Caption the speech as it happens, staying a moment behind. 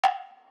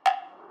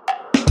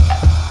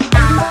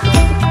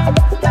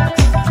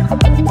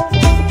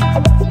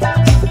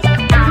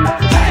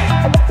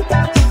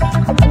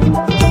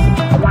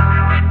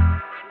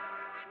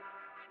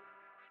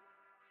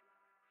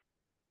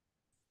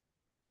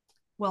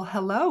Well,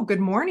 hello. Good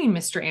morning,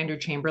 Mr. Andrew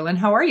Chamberlain.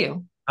 How are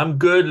you? I'm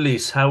good,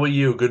 Lise. How are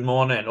you? Good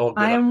morning. All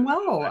I good. am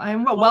well. I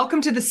am well.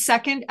 Welcome to the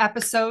second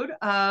episode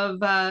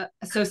of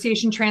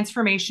Association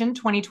Transformation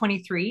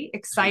 2023. Season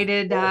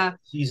Excited four.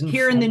 Season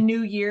here in four. the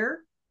new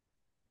year.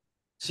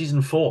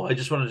 Season four. I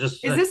just want to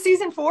just Is this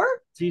season four?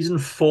 season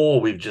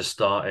four. We've just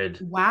started.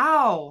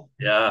 Wow.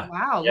 Yeah,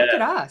 Wow. Look at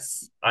yeah.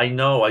 us. I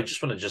know. I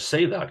just want to just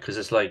say that because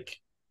it's like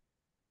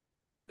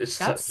it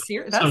That's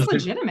sounds like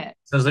legitimate.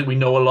 we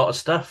know a lot of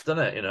stuff,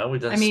 doesn't it? You know, we've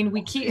done I mean,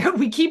 we keep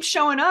we keep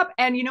showing up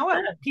and you know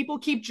what? People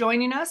keep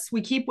joining us. We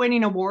keep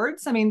winning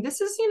awards. I mean,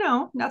 this is,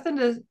 nothing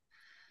to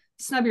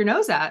snub your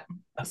nose at.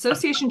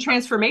 Association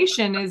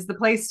Transformation is the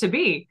place to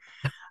be.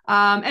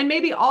 And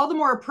maybe all the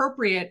more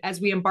appropriate as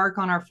we embark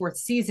on our fourth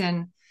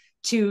season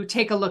to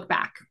take a look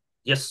back.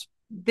 Yes.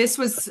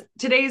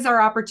 Today's our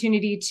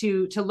opportunity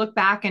to look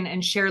back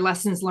and share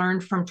lessons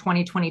learned from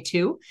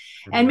 2022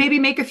 and Mhm. maybe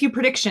make a few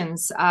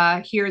predictions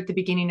here at the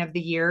beginning of the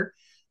year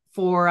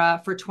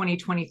for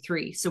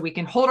 2023 so we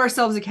can hold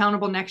ourselves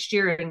accountable next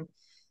year and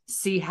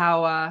see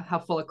how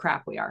full of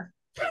crap we are.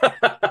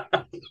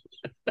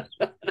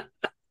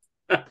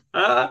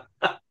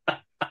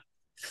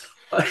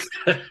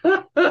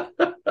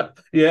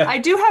 Yeah. I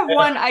do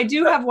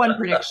have one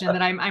prediction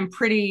that I'm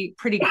pretty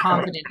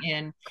confident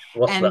in,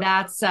 What's and that?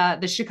 that's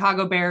the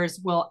Chicago Bears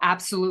will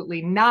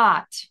absolutely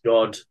not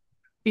God.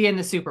 be in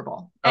the Super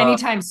Bowl Oh,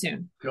 anytime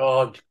soon.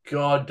 God,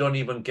 don't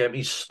even get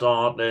me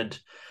started.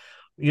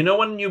 You know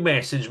when you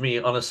message me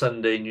on a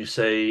Sunday and you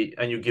say,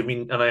 and you give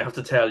me, and I have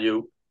to tell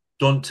you,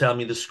 don't tell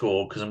me the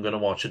score because I'm going to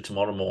watch it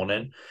tomorrow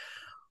morning.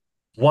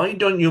 Why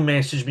don't you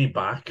message me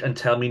back and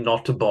tell me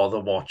not to bother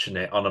watching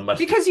it on a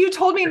Monday? Because you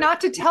told me not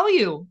to tell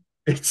you.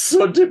 It's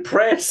so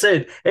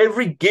depressing.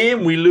 Every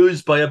game we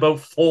lose by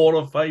about 4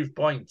 or 5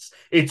 points.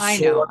 It's I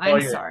so know. I'm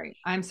annoying. sorry.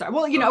 I'm sorry.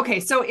 Well, okay.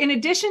 So, in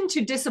addition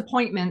to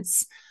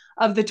disappointments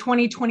of the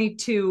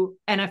 2022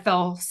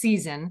 NFL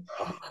season,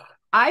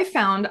 I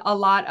found a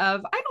lot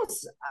of I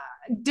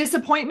don't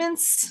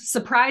disappointments,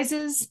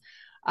 surprises,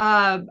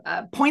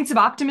 points of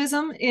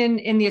optimism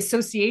in the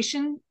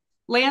association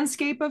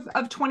landscape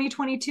of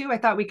 2022. I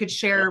thought we could Yeah,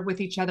 share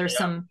with each other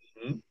yeah.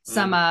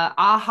 some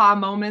aha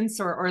moments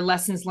or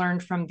lessons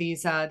learned from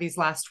these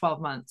last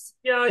 12 months.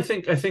 Yeah, I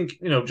think,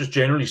 just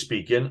generally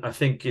speaking, I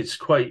think it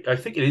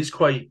is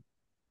quite,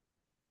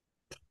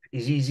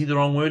 is easy the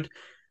wrong word?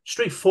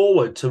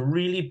 Straightforward to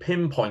really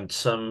pinpoint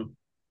some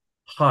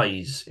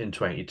highs in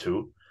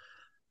 22.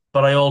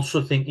 But I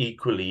also think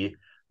equally,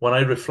 when I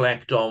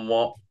reflect on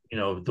what,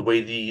 the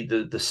way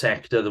the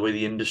sector, the way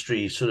the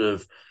industry sort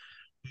of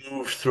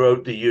moved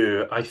throughout the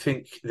year, I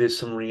think there's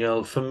some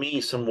real, for me,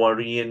 some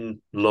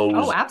worrying Oh,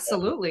 lows.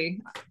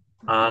 absolutely.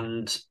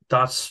 And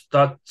that's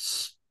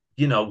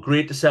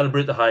great to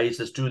celebrate the highs.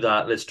 Let's do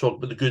that. Let's talk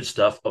about the good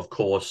stuff, of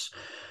course.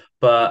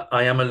 But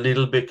I am a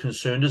little bit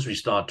concerned as we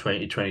start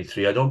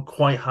 2023. I don't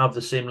quite have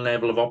the same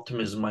level of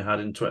optimism I had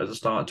at the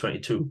start of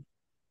 22.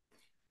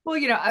 Well,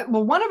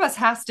 one of us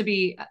has to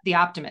be the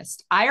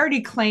optimist. I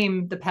already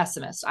claim the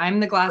pessimist. I'm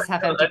the glass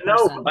half I empty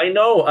know, person. I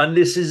know, and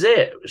this is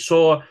it.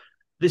 So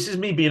this is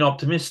me being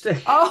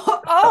optimistic.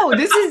 Oh,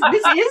 this is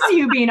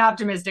you being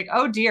optimistic.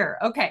 Oh dear.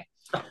 Okay.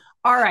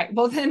 All right.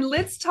 Well, then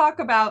let's talk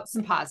about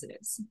some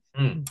positives.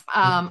 Mm.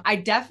 I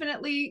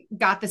definitely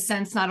got the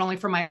sense, not only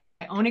from my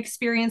own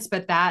experience,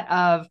 but that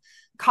of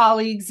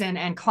colleagues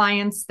and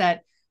clients,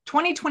 that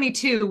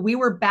 2022, we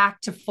were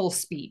back to full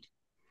speed.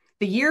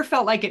 The year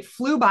felt like it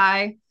flew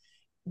by.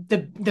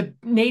 The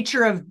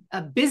nature of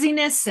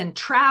busyness and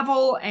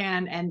travel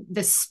and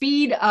the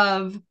speed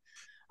of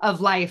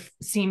life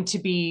seemed to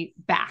be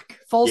back,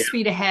 full Yeah,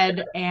 speed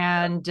ahead,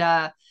 and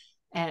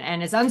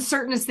as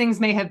uncertain as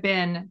things may have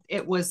been,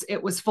 it was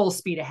full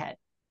speed ahead.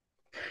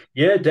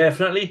 yeah,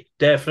 definitely,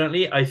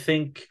 definitely. I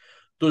think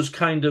those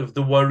kind of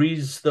the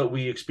worries that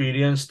we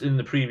experienced in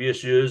the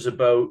previous years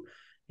about,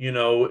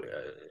 will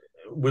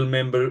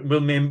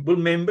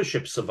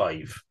membership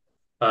survive?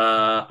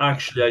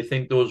 Actually, I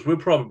think those were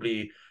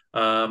probably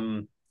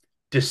were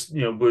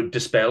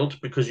dispelled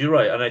because you're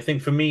right, and I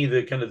think for me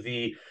the kind of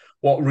the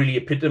what really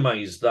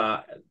epitomized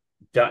that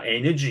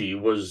energy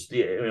was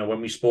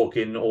when we spoke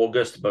in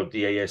August about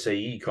the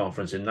ASAE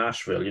conference in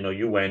Nashville.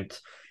 You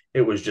went,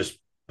 it was just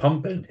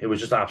pumping, it was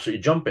just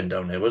absolutely jumping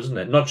down there, wasn't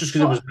it? Not just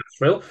because it was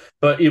Well, Nashville,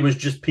 but it was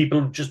just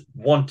people just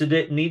wanted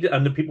it, needed it,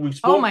 and the people we oh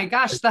spoke. my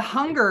gosh, the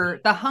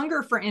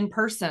hunger for in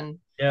person.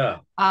 Yeah,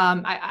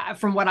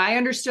 From what I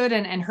understood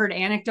and heard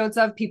anecdotes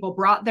of, people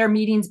brought their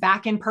meetings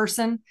back in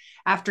person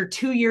after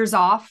 2 years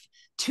off,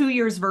 2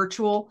 years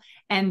virtual,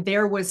 and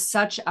there was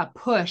such a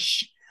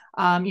push.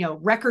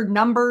 Record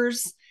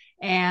numbers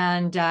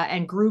and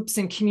groups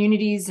and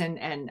communities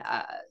and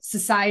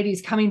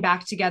societies coming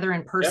back together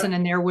in yeah, person,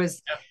 and there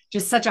was yeah.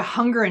 just such a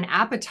hunger and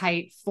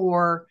appetite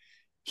for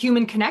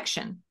human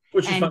connection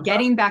Which is and fantastic.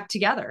 getting back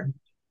together.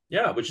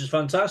 Yeah, which is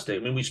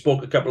fantastic. I mean, we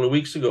spoke a couple of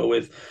weeks ago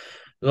with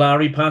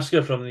Larry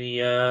Pasca from the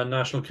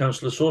National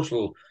Council of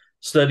Social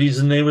Studies,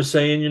 and they were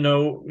saying,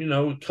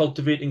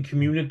 cultivating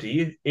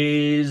community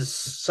is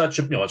such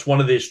a, it's one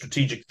of their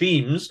strategic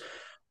themes,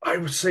 I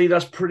would say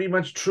that's pretty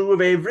much true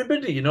of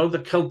everybody.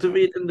 The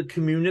cultivating the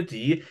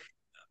community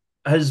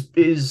has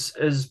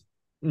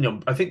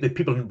I think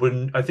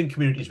that I think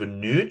communities were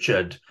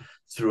nurtured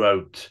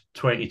throughout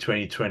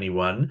 2020,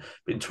 21.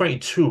 But in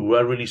 22,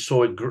 I really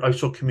saw it. I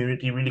saw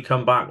community really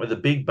come back with a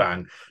big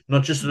bang,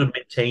 not just sort of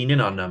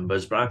maintaining our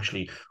numbers, but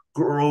actually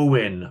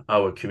growing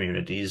our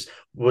communities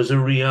there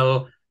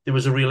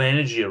was a real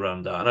energy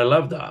around that. And I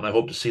love that. And I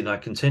hope to see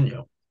that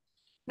continue.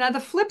 Now, the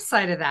flip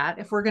side of that,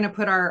 if we're going to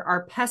put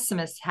our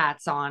pessimist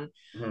hats on,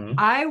 Mhm.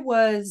 I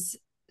was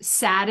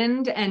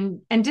saddened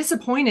and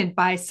disappointed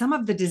by some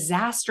of the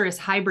disastrous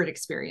hybrid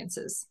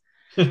experiences.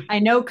 I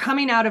know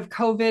coming out of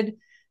COVID,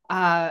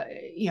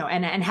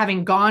 and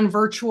having gone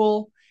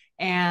virtual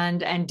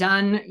and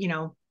done,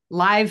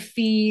 live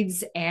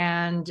feeds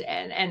and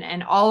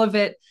all of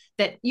it,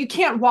 that you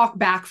can't walk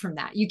back from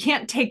that. You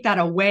can't take that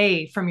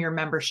away from your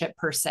membership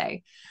per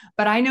se.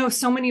 But I know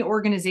so many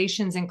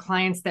organizations and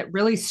clients that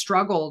really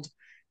struggled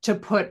to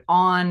put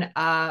on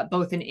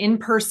both an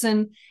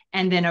in-person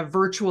and then a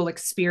virtual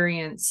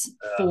experience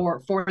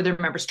for their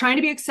members, trying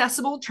to be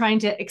accessible, trying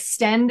to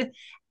extend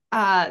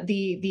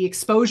the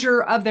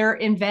exposure of their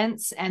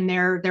events and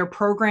their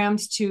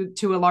programs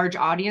to a large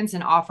audience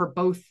and offer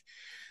both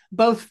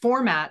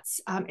formats.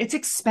 It's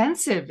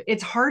expensive.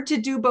 It's hard to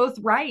do both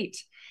right.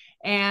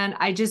 And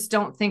I just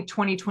don't think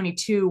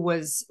 2022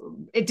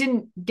 it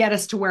didn't get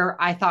us to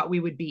where I thought we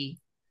would be.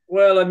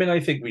 Well, I mean, I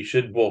think we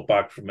should walk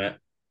back from it.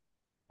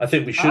 I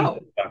think we should Oh,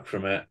 walk back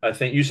from it. I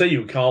think you say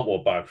you can't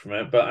walk back from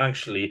it, but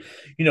actually,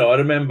 I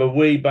remember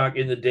way back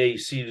in the day,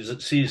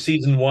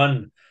 season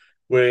one,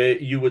 where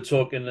you were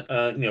talking,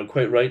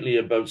 quite rightly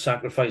about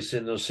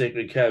sacrificing those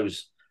sacred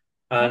cows.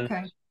 And,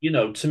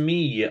 okay. to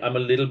me, I'm a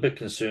little bit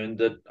concerned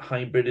that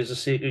hybrid is a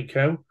sacred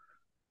cow,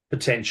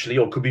 potentially,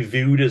 or could be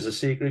viewed as a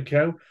sacred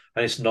cow.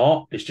 And it's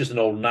not. It's just an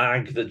old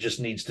nag that just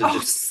needs to Oh,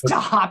 just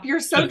stop. You're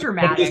so just put to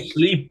dramatic.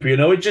 sleep.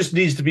 It just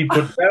needs to be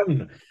put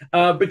down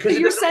So because it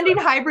you're doesn't sending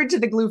hybrid to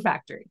the glue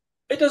factory.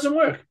 it doesn't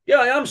work. Yeah,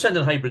 I am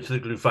sending hybrid to the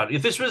glue factory.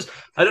 If this was,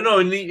 I don't know,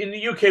 in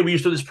the UK we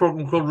used to have this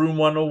program called Room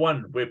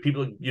 101 where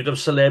you'd have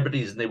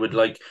celebrities and they would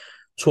like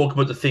talk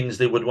about the things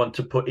they would want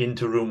to put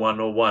into Room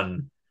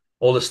 101,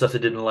 all the stuff they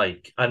didn't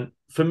like. And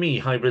for me,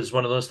 hybrid is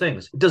one of those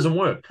things. It doesn't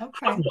work. Have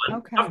Okay. one,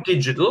 Okay.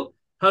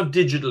 have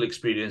digital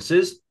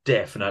experiences,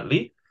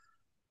 definitely.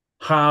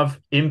 Have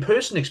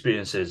in-person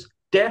experiences,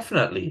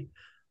 definitely.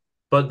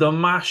 But the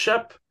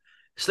mashup,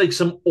 it's like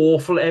some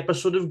awful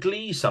episode of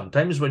Glee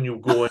sometimes when you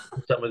go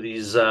into some of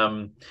these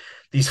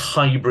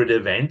hybrid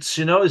events,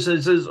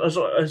 it's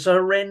a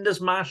horrendous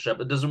mashup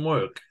that doesn't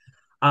work.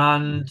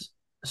 And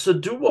so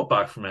do walk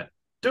back from it.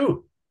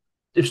 Do.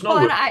 If it's Well,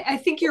 not and working, I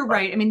think you're walk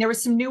back. right. I mean, there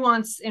was some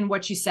nuance in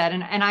what you said,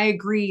 and I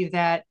agree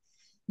that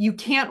you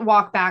can't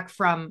walk back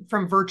from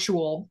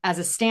virtual as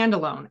a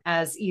standalone,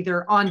 as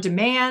either on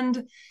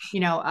demand,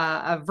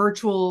 a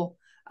virtual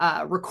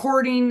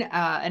recording,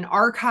 an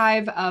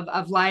archive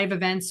of live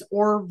events,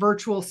 or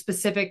virtual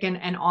specific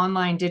and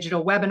online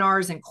digital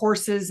webinars and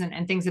courses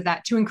and things of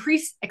that to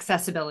increase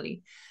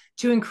accessibility,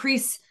 to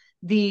increase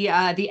the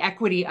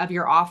equity of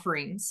your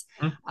offerings.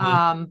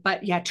 Mhm.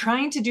 But yeah,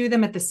 trying to do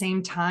them at the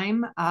same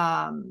time,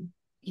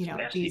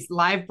 Messy. these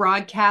live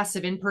broadcasts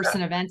of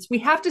in-person events, we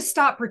have to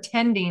stop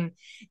pretending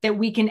that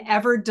we can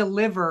ever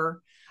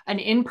deliver an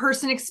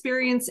in-person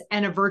experience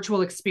and a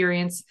virtual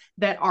experience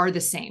that are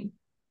the same.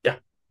 Yeah,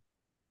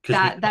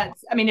 because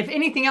That's, I mean, if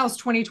anything else,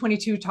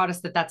 2022 taught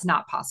us that that's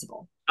not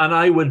possible. and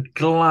I would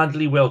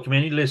gladly welcome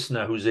any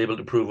listener who's able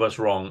to prove us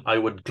wrong. I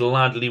would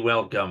gladly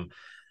welcome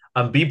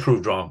and be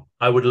proved wrong.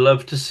 I would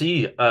love to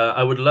see.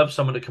 I would love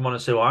someone to come on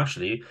and say, "Well,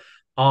 actually,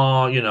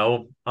 our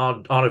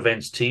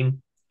events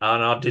team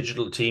and our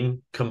digital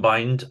team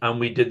combined, and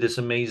we did this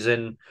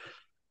amazing,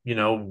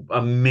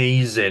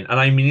 amazing." And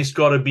I mean, it's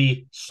got to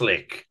be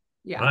slick,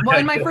 Yeah. right? Well,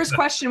 and my first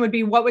question would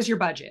be, what was your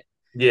budget?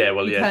 Yeah.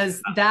 Well, yes.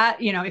 Because that,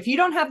 if you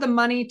don't have the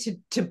money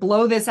to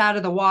blow this out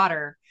of the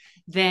water,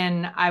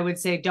 then I would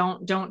say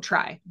don't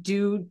try.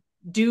 Do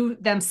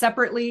them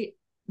separately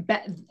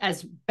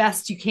as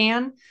best you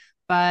can.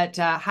 But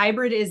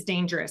hybrid is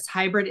dangerous.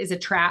 Hybrid is a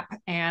trap,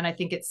 and I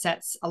think it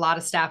sets a lot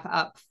of staff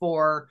up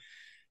for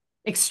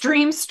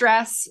extreme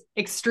stress,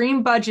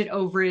 extreme budget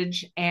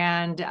overage,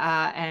 and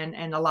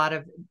a lot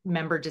of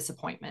member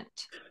disappointment.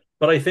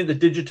 But I think the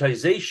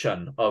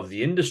digitization of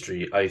the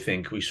industry, I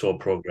think we saw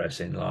progress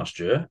in last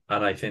year,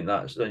 and I think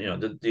that's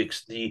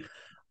the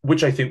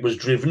which I think was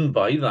driven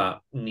by that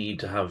need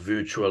to have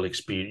virtual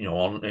experience,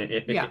 on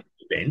Yeah.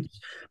 events.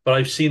 But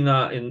I've seen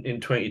that in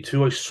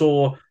 22. I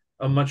saw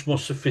a much more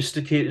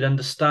sophisticated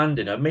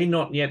understanding. I may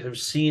not yet have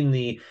seen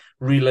the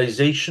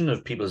realization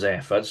of people's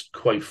efforts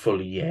quite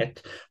fully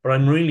yet, but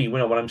I'm really,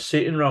 when I'm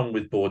sitting around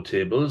with board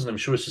tables, and I'm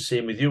sure it's the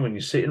same with you when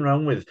you're sitting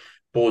around with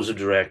boards of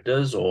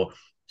directors or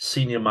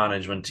senior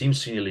management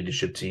teams, senior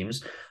leadership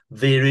teams,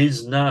 there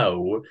is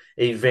now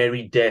a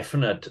very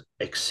definite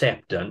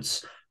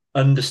acceptance,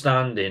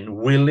 understanding,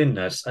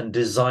 willingness, and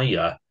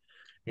desire,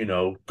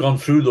 gone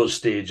through those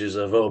stages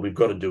of, oh, we've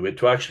got to do it,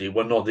 to actually,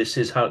 well, no, this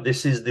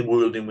is the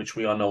world in which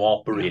we are now Yeah.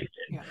 operating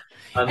in. Yeah.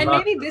 And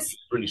And that's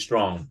really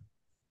strong.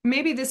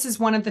 maybe this is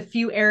one of the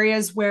few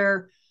areas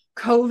where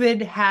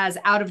COVID has,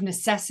 out of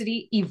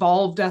necessity,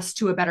 evolved us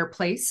to a better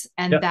place.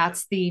 And Yeah.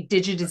 that's the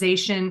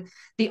digitization,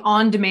 the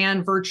on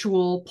demand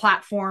virtual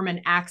platform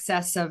and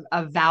access of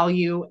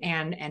value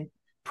and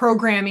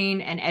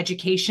programming and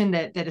education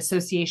that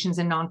associations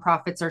and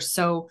nonprofits are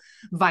so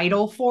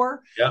vital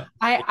for. Yeah.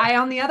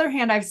 On the other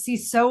hand, I see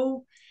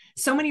so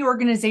many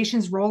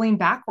organizations rolling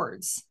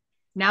backwards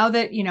now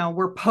that,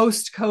 we're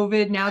post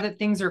COVID, now that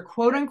things are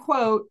quote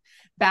unquote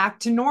back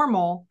to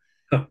normal.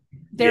 Yeah.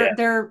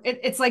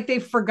 It's like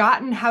they've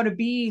forgotten how to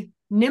be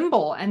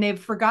nimble, and they've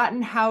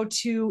forgotten how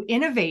to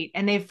innovate,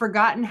 and they've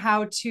forgotten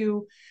how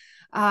to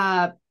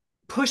uh,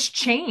 push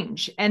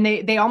change, and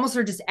they almost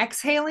are just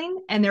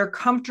exhaling, and they're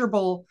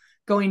comfortable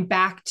going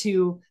back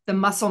to the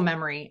muscle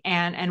memory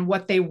and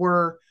what they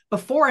were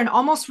before, and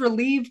almost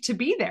relieved to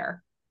be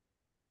there.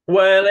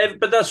 Well,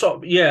 but that's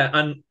what, yeah,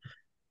 and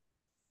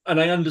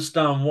I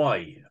understand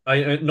why.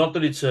 I not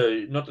that it's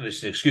an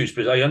excuse,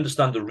 but I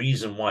understand the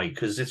reason why,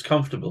 because it's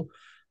comfortable.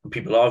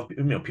 People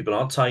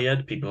are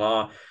tired. People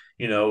are,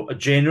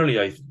 generally,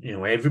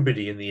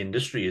 everybody in the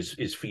industry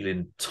is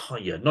feeling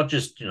tired. Not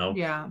just,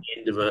 Yeah.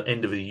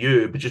 end of a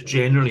year, but just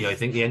generally, I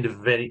think the end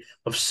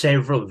of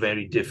several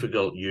very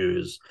difficult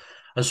years.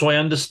 And so I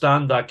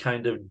understand that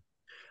kind of,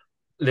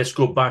 let's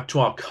go back to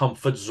our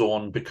comfort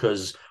zone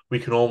because we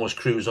can almost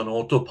cruise on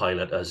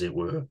autopilot, as it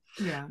were.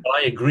 Yeah. But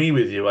I agree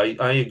with you.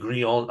 I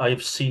agree on.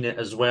 I've seen it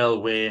as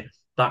well, where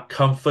that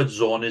comfort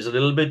zone is a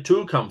little bit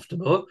too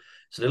comfortable.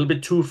 It's a little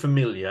bit too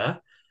familiar,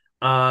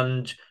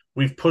 and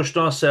we've pushed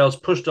ourselves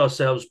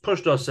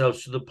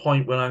to the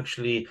point where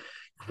actually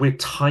we're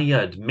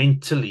tired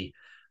mentally,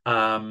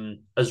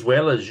 as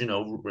well as,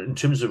 in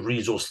terms of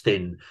resource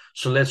thin.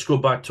 So let's go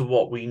back to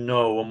what we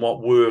know and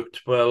what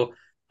worked well,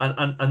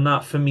 and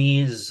that for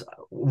me is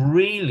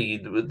really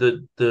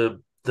the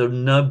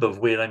nub of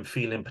where I'm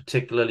feeling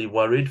particularly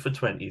worried for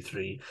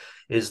 23,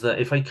 is that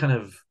if I kind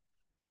of,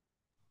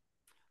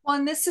 Well,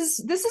 and this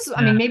is,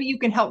 I yeah, mean, maybe you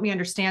can help me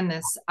understand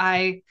this.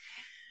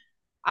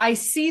 I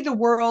see the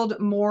world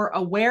more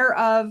aware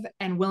of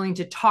and willing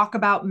to talk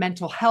about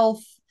mental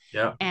health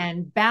yeah,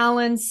 and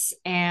balance,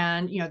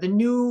 and the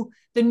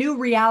new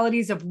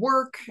realities of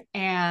work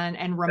and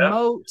yeah,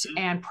 remote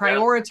and yeah,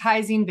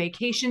 prioritizing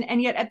vacation.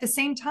 And yet at the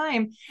same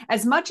time,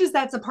 as much as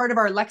that's a part of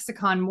our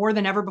lexicon more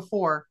than ever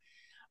before,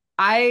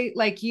 I,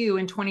 like you,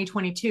 in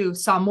 2022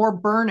 saw more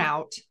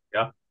burnout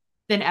yeah.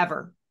 than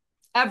ever.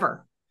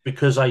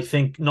 Because I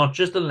think not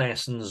just the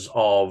lessons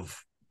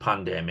of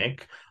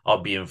pandemic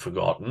are being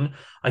forgotten.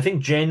 I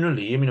think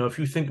generally, if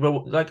you think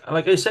about,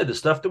 like I said, the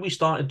stuff that we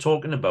started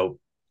talking about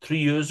 3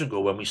 years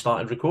ago when we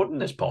started recording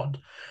this pod,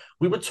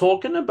 we were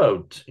talking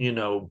about,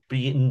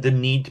 being the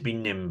need to be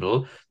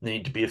nimble, the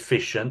need to be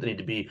efficient, the need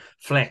to be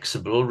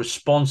flexible,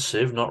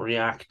 responsive, not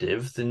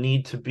reactive, the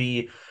need to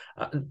be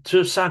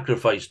to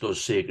sacrifice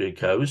those sacred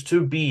cows,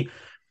 to be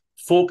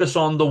focus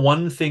on the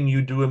one thing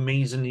you do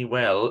amazingly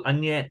well.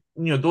 And yet,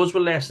 those were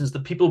lessons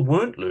that people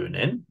weren't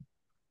learning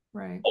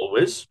Right.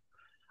 always.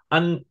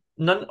 And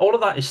all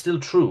of that is still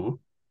true.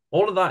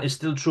 All of that is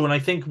still true. And I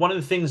think one of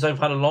the things I've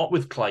had a lot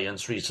with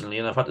clients recently,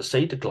 and I've had to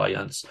say to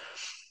clients,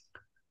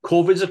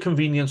 COVID's a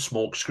convenient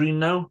smokescreen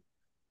now.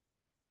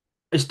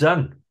 It's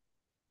done.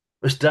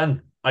 It's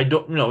done. I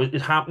don't,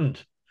 it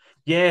happened.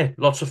 Yeah,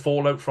 lots of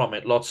fallout from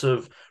it, lots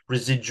of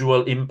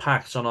residual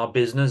impacts on our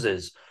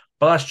businesses.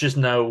 But that's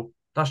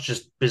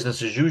just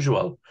business as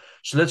usual.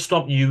 So let's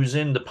stop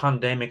using the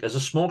pandemic as a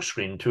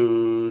smokescreen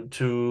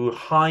to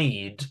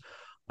hide,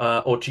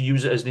 or to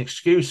use it as an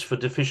excuse for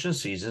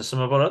deficiencies in some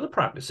of our other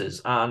practices.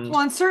 And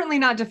Well, and certainly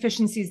not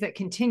deficiencies that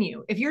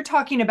continue. If you're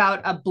talking about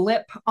a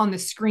blip on the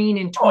screen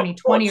in oh, of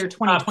 2020 course,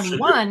 or absolutely,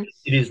 2021,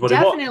 it is what it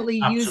was.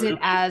 definitely use it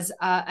Absolutely, as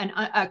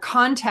a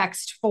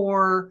context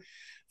for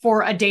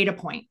a data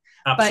point.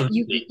 But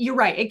absolutely. you're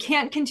right. It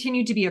can't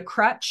continue to be a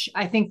crutch.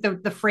 I think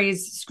the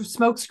phrase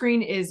smoke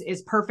screen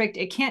is perfect.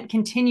 It can't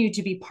continue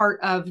to be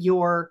part of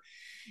your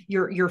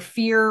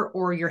fear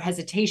or your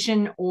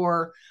hesitation,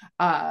 or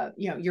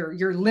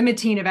your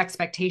limiting of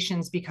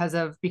expectations because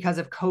of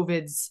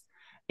COVID's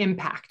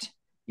impact.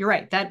 You're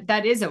right.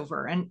 That is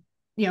over. And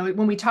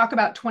when we talk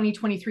about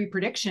 2023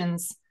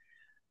 predictions,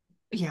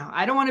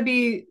 I don't want to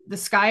be the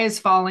sky is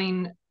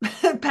falling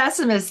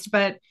pessimist,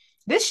 but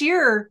this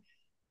year,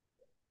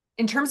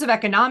 in terms of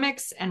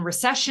economics and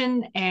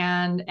recession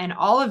and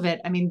all of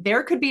it, I mean,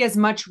 there could be as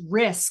much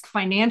risk,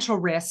 financial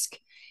risk,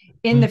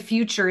 in the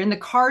future, in the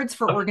cards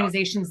for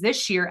organizations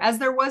this year as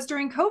there was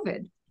during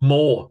COVID.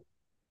 More.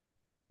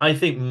 I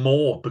think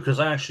more, because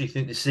I actually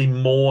think this is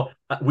more.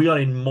 We are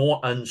in more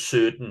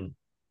uncertain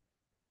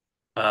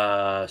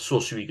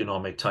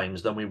socioeconomic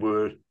times than we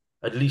were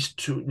at least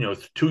 2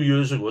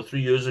 years ago,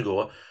 3 years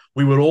ago.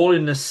 We were all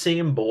in the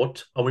same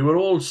boat, and we were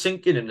all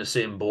sinking in the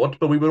same boat,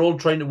 but we were all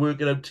trying to work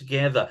it out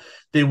together.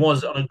 There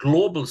was, on a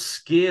global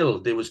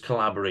scale, there was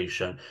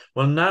collaboration.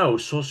 Well, now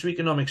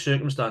socioeconomic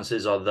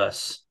circumstances are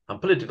thus,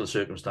 and political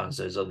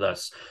circumstances are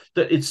thus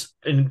that it's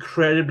an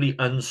incredibly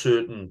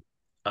uncertain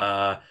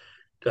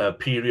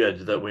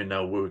period that we're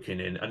now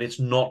working in, and it's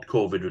not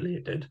COVID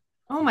related.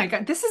 Oh my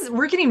God,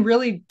 we're getting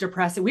really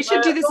depressing. We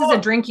should do this as a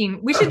drinking.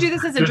 We should do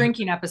this as a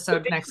drinking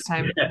episode next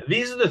time. Yeah,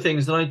 these are the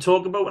things that I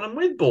talk about when I'm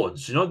with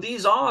boards.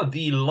 These are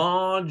the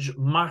large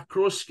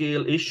macro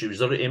scale issues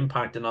that are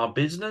impacting our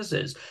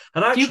businesses.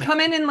 And Do you actually,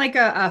 come in like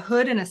a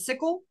hood and a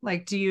sickle?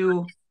 Like, do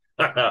you?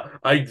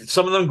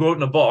 some of them go out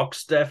in a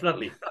box,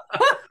 definitely.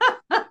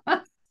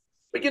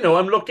 But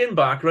I'm looking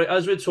back, right,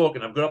 as we're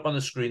talking, I've got up on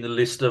the screen the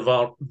list of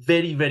our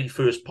very, very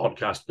first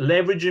podcast,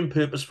 Leveraging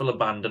Purposeful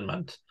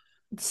Abandonment.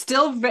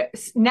 Still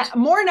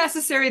more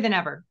necessary than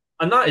ever.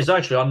 And that is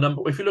actually our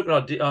number. If you look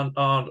at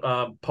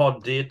our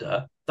pod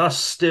data, that's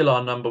still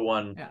our number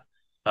one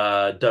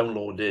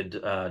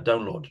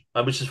download,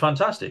 which is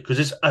fantastic because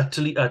it's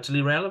utterly,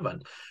 utterly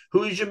relevant.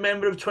 Who is your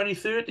member of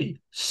 2030?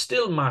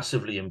 Still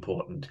massively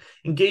important.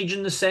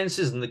 Engaging the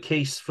senses and the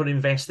case for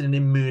investing in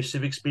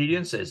immersive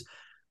experiences.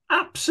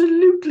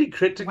 Absolutely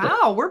critical.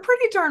 Wow, we're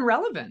pretty darn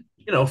relevant.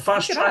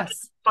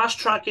 Fast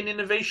tracking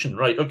innovation.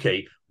 Right.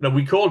 Okay. Now,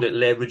 we called it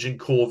leveraging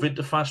COVID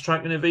to fast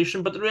track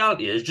innovation, but the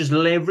reality is just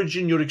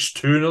leveraging your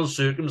external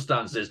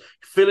circumstances,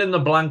 fill in the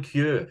blank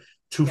here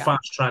to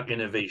fast track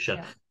innovation.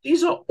 Yeah.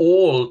 These are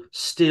all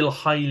still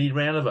highly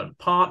relevant.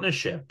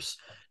 Partnerships,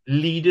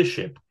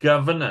 leadership,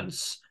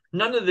 governance.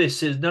 None of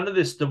this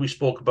that we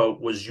spoke about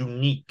was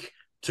unique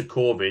to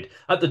COVID.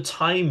 At the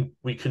time,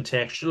 we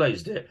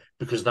contextualized it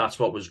because that's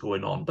what was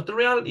going on. But the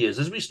reality is,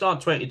 as we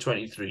start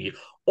 2023,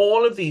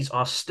 all of these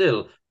are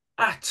still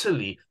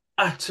utterly,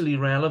 utterly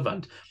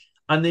relevant.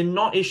 And they're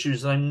not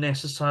issues that I'm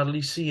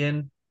necessarily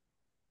seeing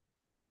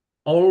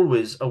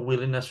always a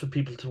willingness for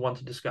people to want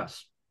to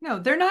discuss. No,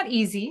 they're not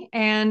easy.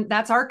 And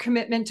that's our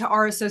commitment to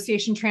our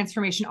association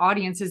transformation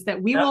audience, is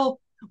that we will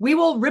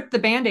rip the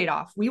Band-Aid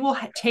off. We will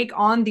take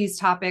on these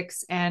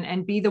topics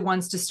and be the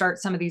ones to start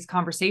some of these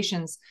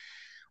conversations.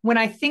 When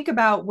I think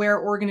about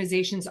where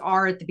organizations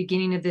are at the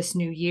beginning of this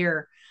new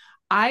year,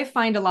 I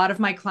find a lot of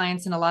my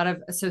clients and a lot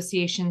of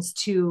associations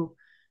to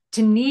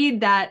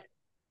need that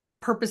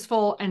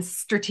purposeful and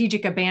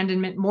strategic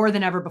abandonment more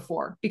than ever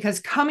before, because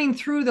coming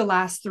through the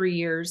last 3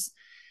 years,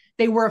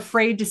 they were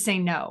afraid to say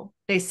no.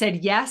 They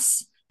said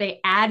yes. They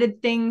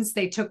added things.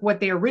 They took what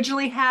they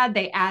originally had.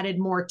 They added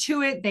more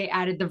to it. They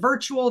added the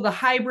virtual, the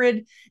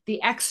hybrid,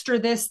 the extra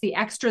this, the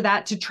extra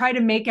that, to try to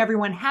make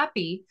everyone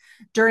happy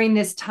during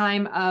this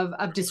time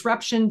of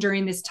disruption,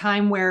 during this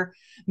time where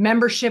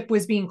membership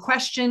was being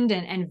questioned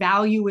and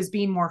value was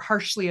being more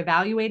harshly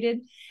evaluated.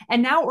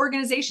 And now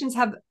organizations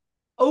have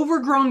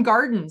overgrown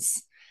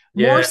gardens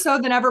more so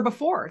than ever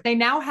before. They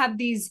now have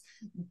these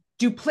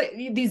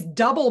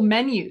double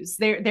menus.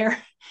 They're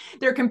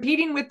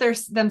competing with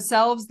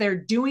themselves. They're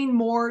doing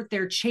more.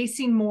 They're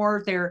chasing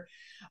more.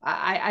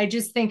 I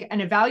just think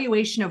an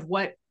evaluation of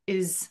what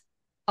is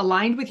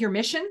aligned with your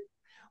mission,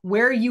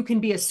 where you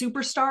can be a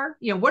superstar.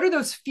 What are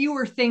those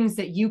fewer things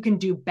that you can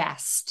do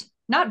best,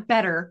 not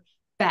better,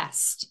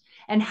 best,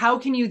 and how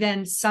can you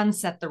then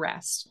sunset the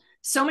rest?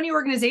 So many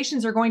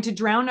organizations are going to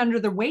drown under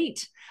the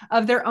weight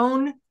of their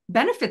own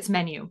benefits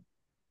menu.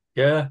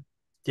 Yeah,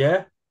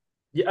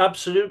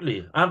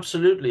 absolutely. I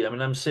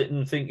mean, I'm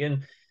sitting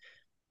thinking,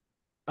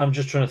 I'm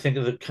just trying to think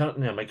of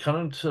my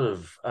current sort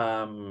of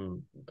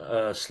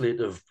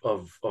slate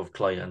of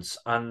clients,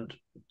 and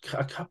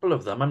a couple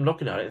of them, I'm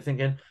looking at it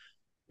thinking,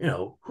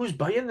 who's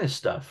buying this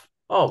stuff?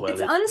 Oh, well, it's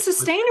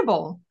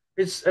unsustainable.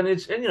 It's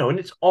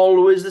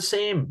always the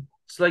same.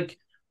 It's like,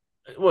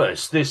 well,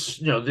 it's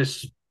this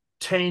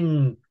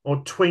 10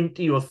 or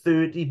 20 or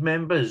 30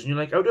 members, and you're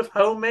like, out of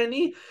how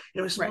many?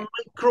 It's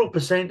micro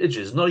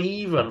percentages, not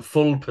even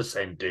full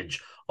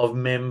percentage of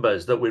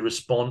members that we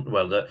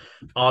that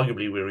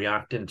arguably we're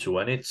reacting to.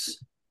 And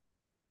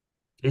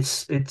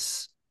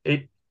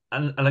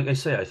and like I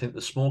say, I think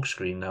the smoke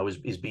screen now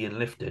is being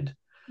lifted,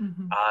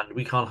 and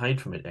we can't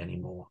hide from it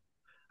anymore.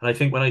 And I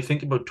think when I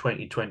think about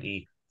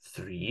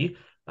 2023,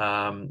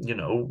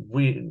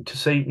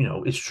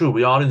 it's true,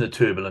 we are in the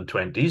turbulent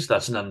 20s.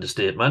 That's an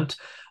understatement.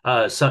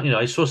 I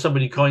saw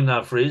somebody coin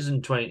that phrase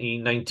in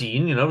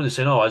 2019. They're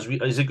saying, "Oh, is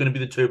it going to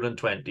be the turbulent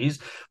 20s?"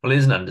 Well, it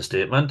is an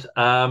understatement.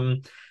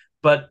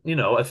 But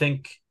I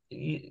think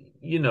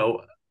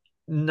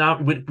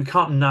now we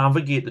can't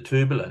navigate the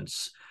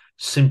turbulence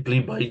simply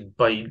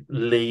by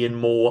laying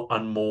more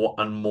and more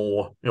and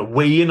more.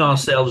 Weighing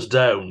ourselves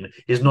down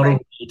is not a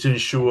way to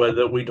ensure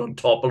that we don't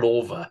topple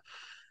over.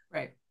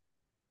 Right.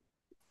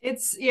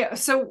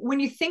 So when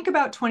you think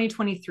about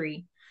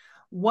 2023,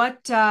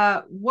 what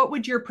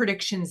would your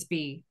predictions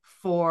be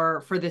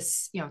for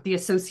this, the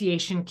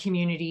association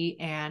community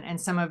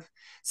and some of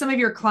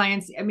your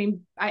clients? I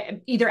mean,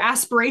 either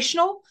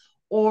aspirational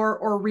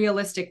or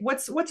realistic.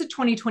 What's a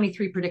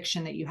 2023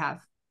 prediction that you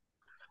have?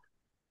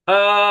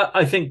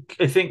 I think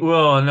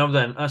well, now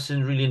then, that's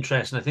really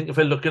interesting. I think if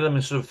I look at them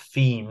in sort of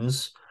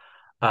themes,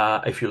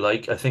 if you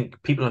like, I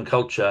think people and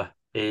culture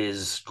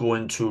is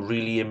going to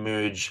really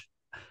emerge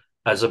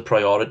as a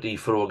priority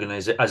for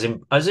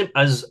organizations,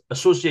 as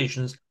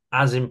associations,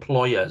 as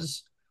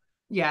employers.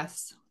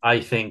 Yes. I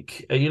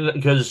think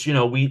because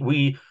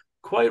we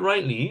quite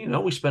rightly,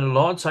 we spend a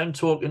lot of time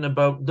talking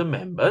about the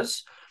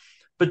members,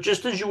 but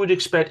just as you would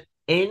expect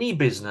any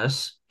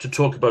business to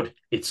talk about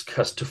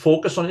to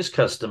focus on its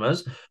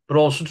customers, but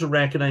also to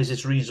recognize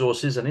its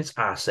resources and its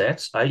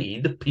assets, i.e.,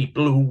 the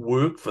people who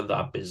work for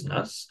that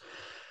business.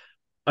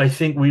 I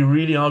think we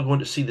really are going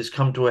to see this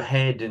come to a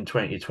head in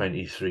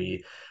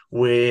 2023,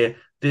 where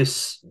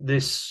this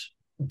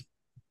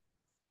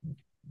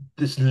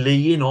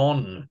laying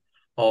on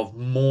of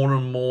more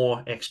and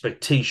more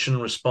expectation,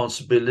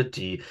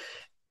 responsibility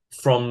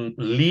from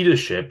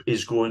leadership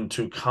is going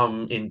to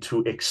come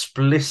into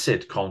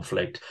explicit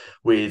conflict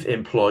with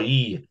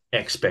employee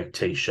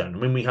expectation. I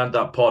mean, we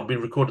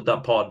recorded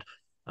that pod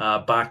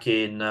back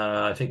in,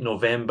 I think,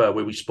 November,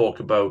 where we spoke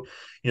about,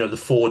 the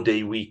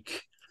 4-day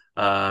week.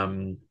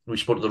 We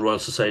spoke to the Royal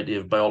Society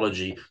of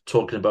Biology,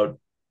 talking about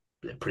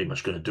they're pretty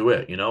much going to do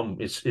it.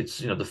 It's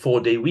the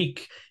 4-day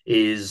week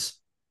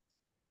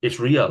it's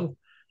real.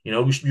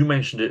 You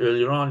mentioned it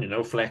earlier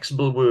on,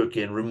 flexible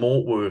working,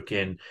 remote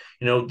working,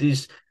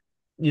 these,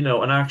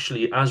 and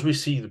actually, as we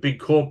see the big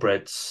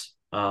corporates,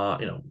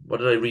 what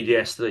did I read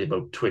yesterday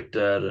about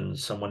Twitter and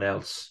someone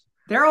else?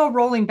 They're all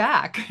rolling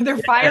back. They're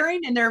Yeah.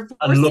 firing and they're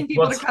And look forcing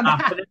people to what's come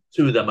back. happening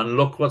to them, and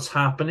look what's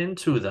happening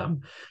to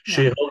them. Yeah.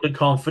 Shareholder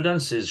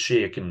confidence is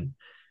shaken.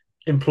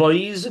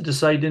 Employees are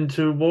deciding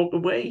to walk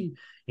away.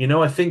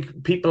 I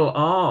think people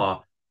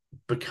are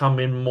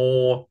becoming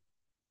more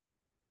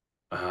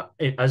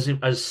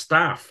as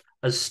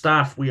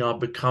staff, we are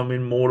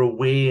becoming more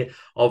aware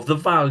of the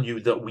value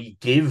that we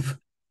give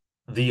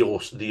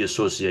the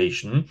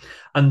association,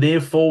 and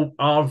therefore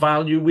our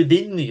value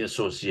within the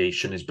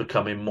association is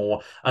becoming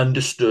more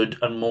understood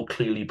and more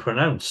clearly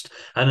pronounced.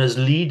 And as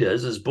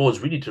leaders, as boards,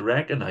 we need to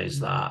recognize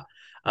that.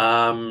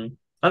 And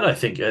I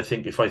think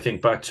if I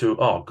think back to,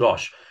 oh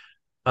gosh,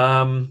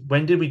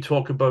 when did we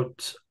talk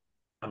about?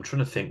 I'm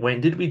trying to think.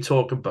 When did we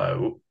talk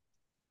about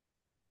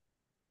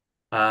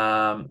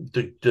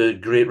the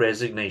Great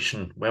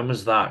Resignation? When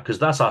was that? Because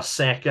that's our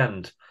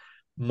second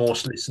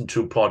most listened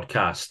to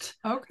podcast.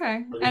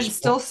 Okay. We And it's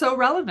still spoke, so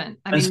relevant.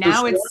 I and mean, still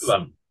now so it's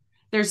relevant.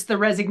 there's the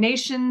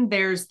resignation,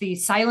 there's the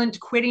silent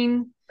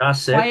quitting,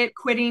 That's it. quiet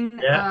quitting.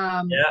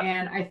 Yeah, yeah,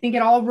 And I think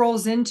it all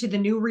rolls into the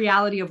new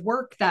reality of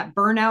work, that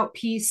burnout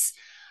piece,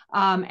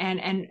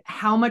 and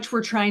how much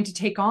we're trying to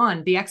take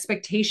on, the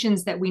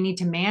expectations that we need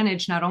to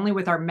manage, not only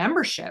with our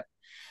membership,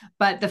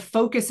 but the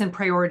focus and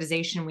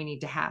prioritization we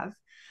need to have.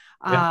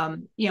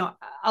 yeah.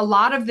 A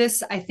lot of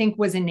this, I think,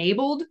 was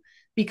enabled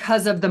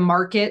because of the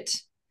market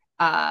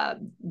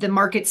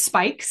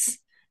spikes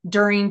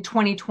during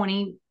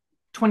 2020,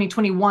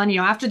 2021.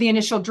 After the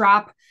initial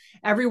drop,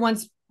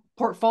 everyone's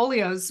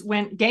portfolios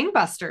went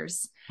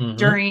gangbusters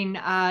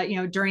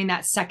Mm-hmm. during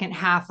that second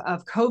half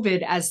of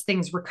COVID as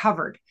things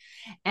recovered.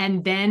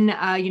 And then,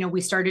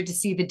 we started to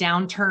see the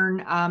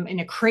downturn in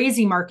a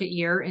crazy market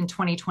year in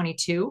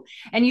 2022.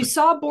 And you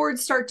saw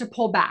boards start to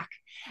pull back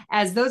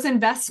as those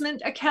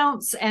investment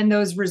accounts and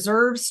those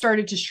reserves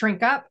started to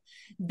shrink up.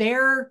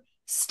 Their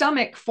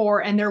stomach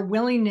for and their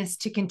willingness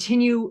to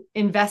continue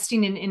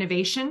investing in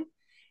innovation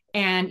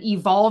and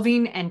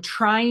evolving and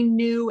trying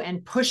new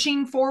and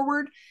pushing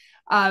forward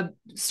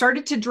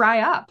started to dry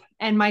up.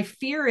 And my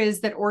fear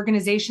is that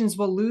organizations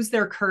will lose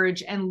their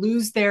courage and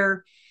lose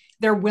their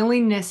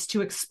willingness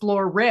to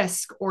explore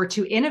risk or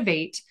to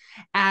innovate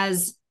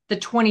as the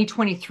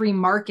 2023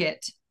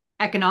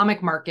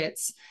 economic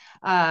markets,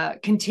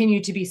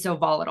 continue to be so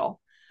volatile.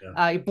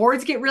 Yeah.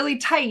 Boards get really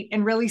tight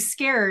and really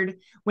scared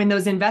when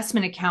those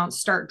investment accounts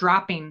start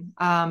dropping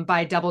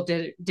by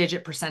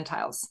double-digit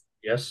percentiles.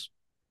 Yes.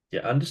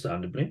 Yeah,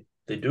 understandably,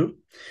 they do.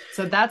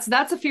 So that's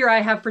a fear I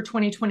have for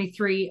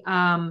 2023.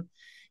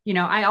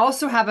 I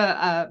also have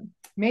a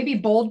maybe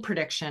bold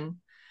prediction.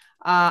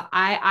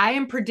 I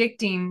am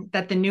predicting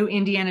that the new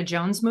Indiana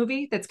Jones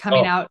movie that's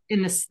coming Oh, out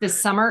in this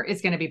summer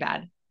is going to be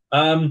bad.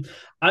 um,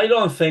 I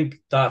don't think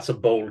that's a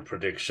bold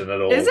prediction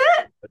at Is all.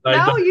 it?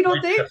 No, you I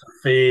don't think think? that's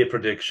a fair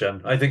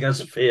prediction. I think that's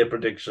a fair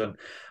prediction.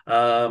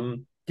 Yeah,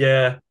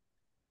 yeah.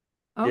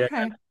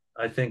 Okay.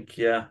 I think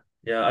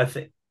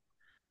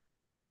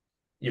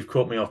you've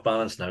caught me off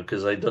balance now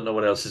because I don't know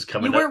what else is You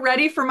coming up. weren't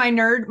ready for my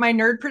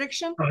nerd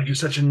prediction? Oh, you're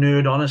such a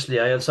nerd, honestly.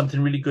 I had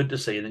something really good to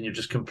say, and then you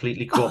just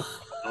completely caught me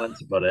off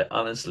balance about it,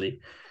 honestly.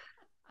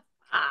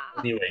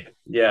 Anyway,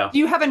 yeah. Do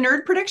you have a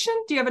nerd prediction?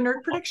 Do you have a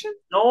nerd prediction?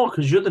 No,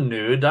 because you're the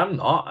nerd. I'm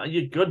not.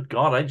 You good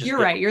God, I just You're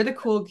get. right. You're the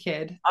cool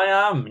kid. I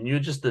am, and you're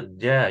just the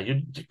yeah.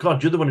 You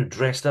God, you're the one who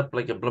dressed up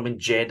like a blooming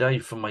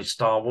Jedi for my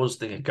Star Wars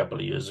thing a couple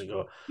of years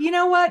ago. You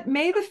know what?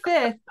 May the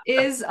 5th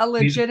is a May,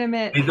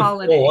 legitimate May the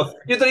holiday. fourth.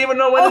 You don't even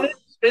know when it Oh,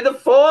 is. May the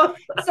fourth.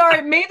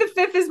 sorry. May the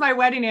 5th is my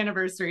wedding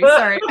anniversary.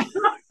 Sorry.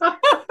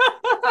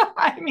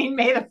 I mean,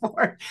 May the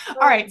 4th.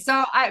 All right.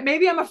 So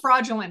maybe I'm a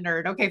fraudulent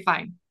nerd. Okay,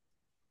 fine.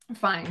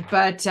 Fine.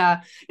 But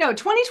no,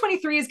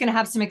 2023 is going to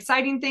have some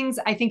exciting things.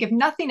 I think, if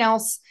nothing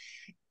else,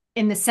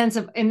 in the sense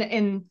of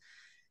in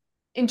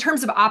in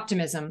terms of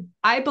optimism,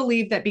 I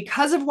believe that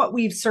because of what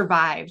we've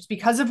survived,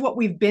 because of what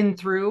we've been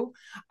through,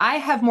 I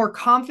have more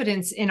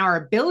confidence in our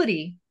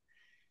ability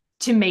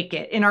to make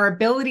it, in our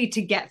ability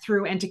to get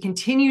through and to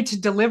continue to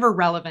deliver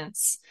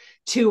relevance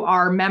to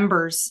our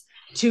members,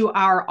 to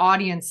our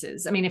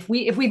audiences. I mean, if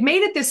we've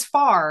made it this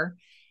far,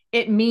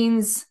 it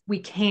means we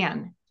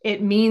can.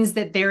 It means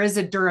that there is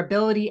a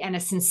durability and a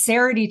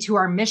sincerity to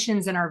our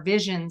missions and our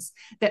visions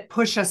that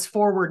push us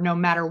forward no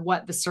matter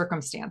what the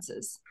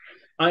circumstances.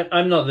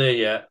 I'm not there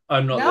yet.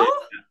 I'm not there No? yet.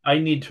 I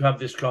need to have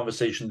this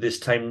conversation this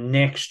time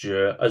next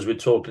year as we're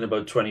talking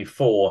about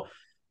 24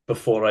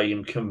 before I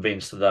am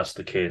convinced that that's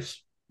the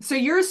case. So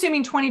you're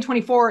assuming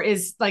 2024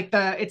 is like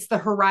it's the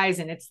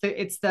horizon.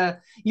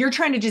 You're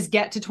trying to just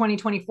get to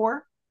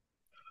 2024?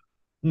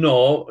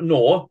 No,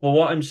 no. But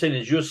what I'm saying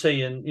is, you're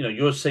saying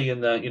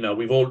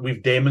that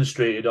we've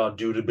demonstrated our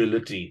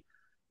durability,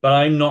 but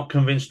I'm not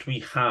convinced we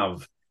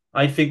have.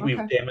 I think we've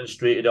Okay.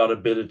 demonstrated our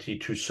ability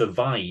to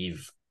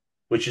survive,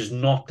 which is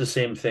not the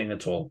same thing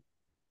at all.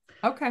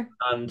 Okay.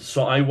 And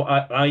so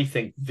I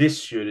think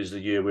this year is the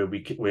year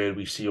where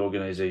we see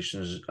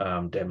organizations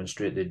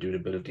demonstrate their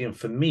durability. And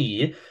for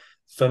me,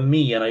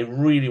 and I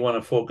really want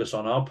to focus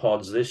on our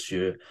pods this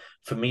year.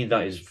 For me,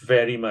 that is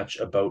very much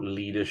about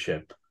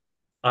leadership.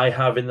 I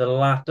have in the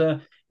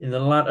latter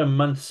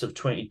months of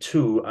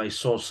 22, I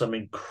saw some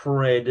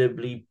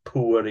incredibly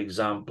poor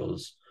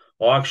examples,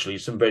 or actually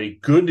some very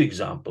good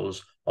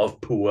examples of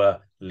poor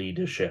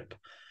leadership,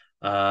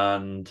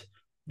 and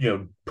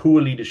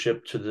poor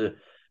leadership to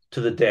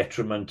the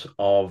detriment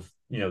of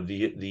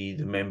the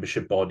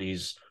membership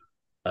bodies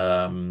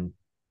long-term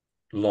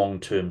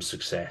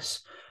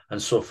success.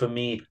 And so for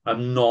me,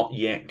 I'm not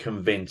yet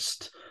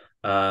convinced.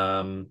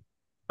 And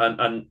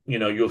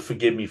you'll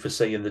forgive me for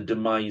saying the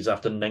demise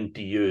after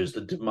 90 years, the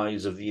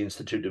demise of the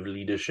Institute of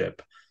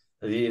Leadership,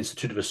 the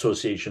Institute of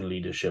Association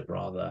Leadership,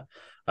 rather,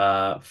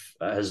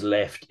 has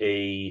left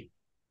a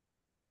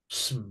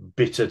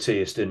bitter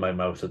taste in my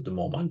mouth at the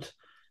moment.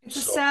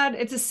 It's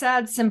a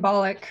sad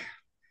symbolic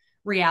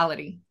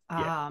reality.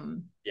 Yeah,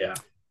 yeah.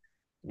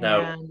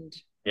 Now, And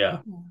yeah,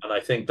 and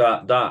I think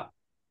that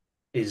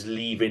is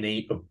leaving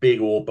a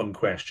big open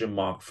question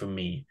mark for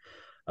me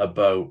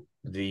about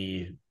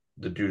the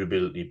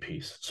durability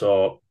piece.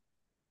 So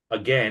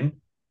again,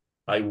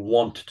 I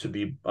want us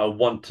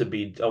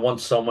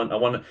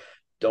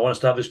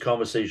to have this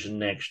conversation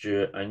next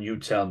year, and you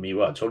tell me,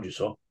 well, I told you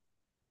so.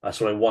 That's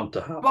what I want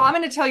to well, I'm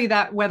happen. going to tell you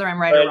that whether I'm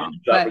right or wrong.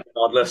 But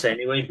Regardless,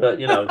 anyway. But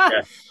yeah,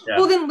 yeah.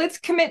 well, then let's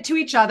commit to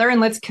each other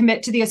and let's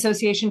commit to the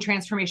Association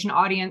Transformation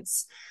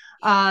audience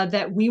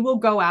that we will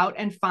go out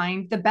and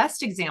find the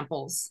best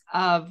examples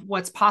of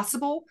what's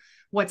possible,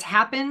 what's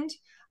happened,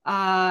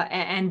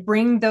 and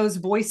bring those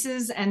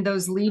voices and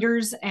those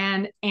leaders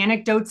and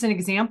anecdotes and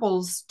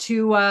examples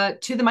to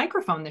the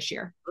microphone this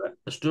year.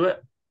 Let's do it.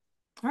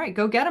 All right,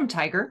 go get them,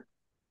 Tiger.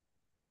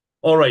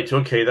 All right.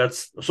 Okay.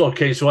 That's so.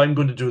 Okay. So I'm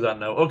going to do that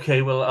now.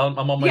 Okay. Well, I'm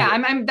on my Yeah,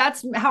 way. I'm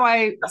that's how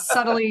I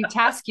subtly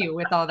task you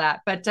with all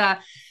that. But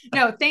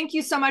no, thank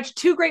you so much.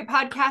 Two great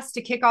podcasts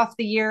to kick off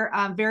the year.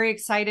 I'm very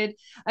excited.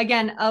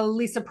 Again,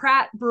 Lisa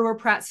Pratt, Brewer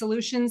Pratt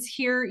Solutions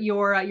here,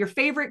 your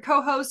favorite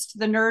co-host,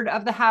 the nerd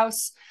of the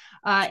house,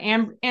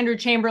 Andrew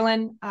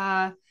Chamberlain,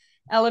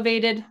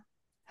 Elevated.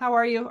 How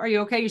are you? Are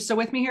you okay? You still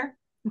with me here?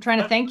 I'm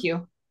trying to thank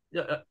you.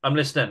 Yeah, I'm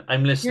listening.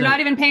 I'm listening. You're not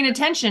even paying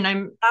attention. I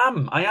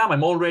am.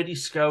 I'm already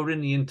scouring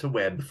the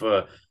interweb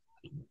for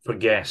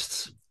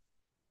guests.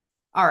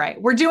 All right.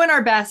 We're doing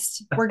our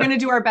best. We're going to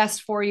do our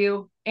best for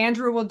you.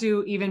 Andrew will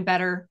do even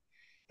better.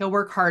 He'll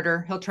work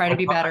harder. He'll try to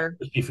be better.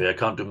 To be fair, I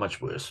can't do much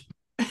worse.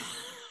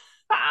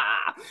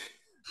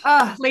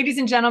 Ladies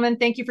and gentlemen,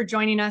 thank you for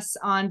joining us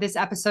on this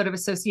episode of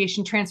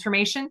Association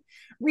Transformation.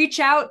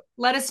 Reach out,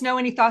 let us know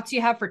any thoughts you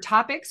have for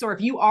topics, or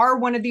if you are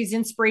one of these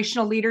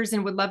inspirational leaders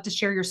and would love to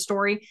share your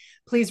story,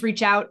 please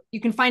reach out. You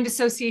can find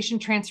Association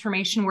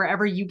Transformation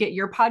wherever you get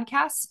your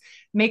podcasts.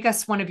 Make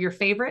us one of your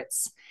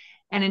favorites.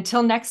 And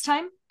until next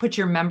time, put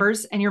your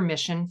members and your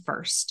mission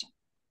first.